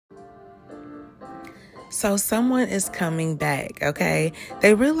So someone is coming back, okay?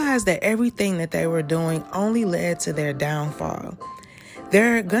 They realize that everything that they were doing only led to their downfall.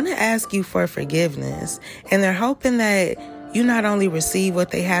 They're going to ask you for forgiveness, and they're hoping that you not only receive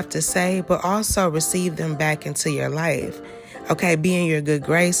what they have to say, but also receive them back into your life, okay? Be in your good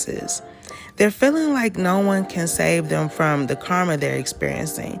graces. They're feeling like no one can save them from the karma they're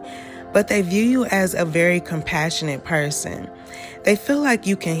experiencing, but they view you as a very compassionate person. They feel like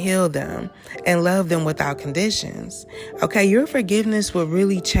you can heal them and love them without conditions. Okay, your forgiveness will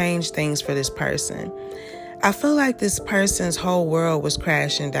really change things for this person. I feel like this person's whole world was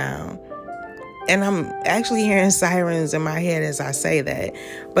crashing down. And I'm actually hearing sirens in my head as I say that.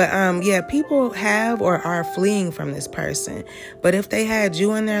 But yeah, people have or are fleeing from this person. But if they had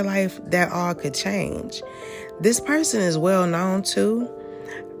you in their life, that all could change. This person is well known too.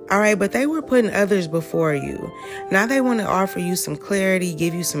 All right, but they were putting others before you. Now they want to offer you some clarity,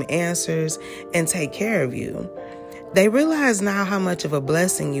 give you some answers, and take care of you. They realize now how much of a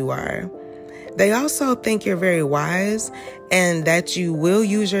blessing you are. They also think you're very wise and that you will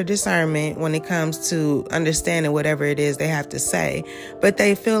use your discernment when it comes to understanding whatever it is they have to say. But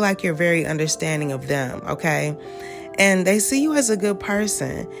they feel like you're very understanding of them, okay? And they see you as a good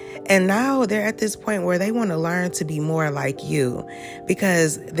person. And now they're at this point where they want to learn to be more like you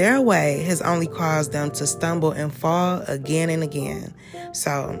because their way has only caused them to stumble and fall again and again.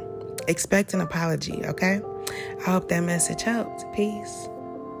 So expect an apology, okay? I hope that message helped. Peace.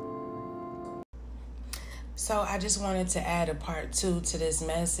 So I just wanted to add a part 2 to this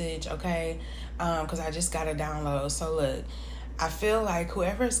message, okay? Because I just got a download. So look, I feel like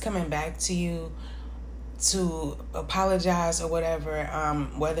whoever is coming back to you to apologize or whatever,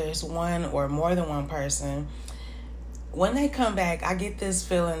 whether it's one or more than one person, when they come back, I get this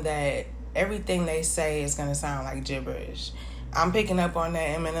feeling that everything they say is going to sound like gibberish. I'm picking up on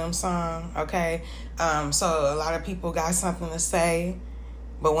that Eminem song, okay? So a lot of people got something to say,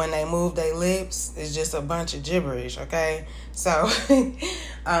 but when they move their lips, it's just a bunch of gibberish, okay? So,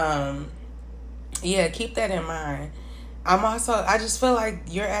 yeah, keep that in mind. I just feel like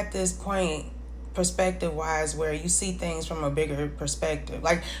you're at this point, perspective-wise, where you see things from a bigger perspective,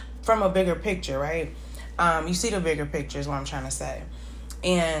 like from a bigger picture, right? You see the bigger picture is what I'm trying to say.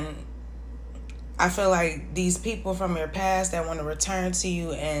 And I feel like these people from your past that want to return to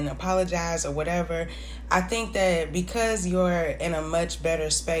you and apologize or whatever, I think that because you're in a much better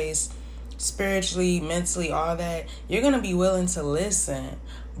space, spiritually, mentally, all that, you're going to be willing to listen.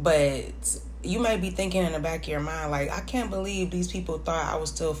 But you may be thinking in the back of your mind, like, I can't believe these people thought I would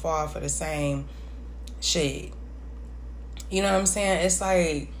still fall for the same shit. You know what I'm saying? It's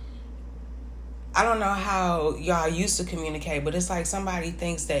like, I don't know how y'all used to communicate, but it's like somebody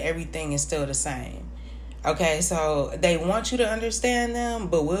thinks that everything is still the same. Okay, so they want you to understand them,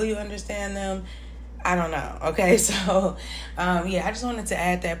 but will you understand them? I don't know. Okay, so yeah, I just wanted to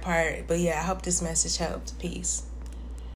add that part. But yeah, I hope this message helped. Peace.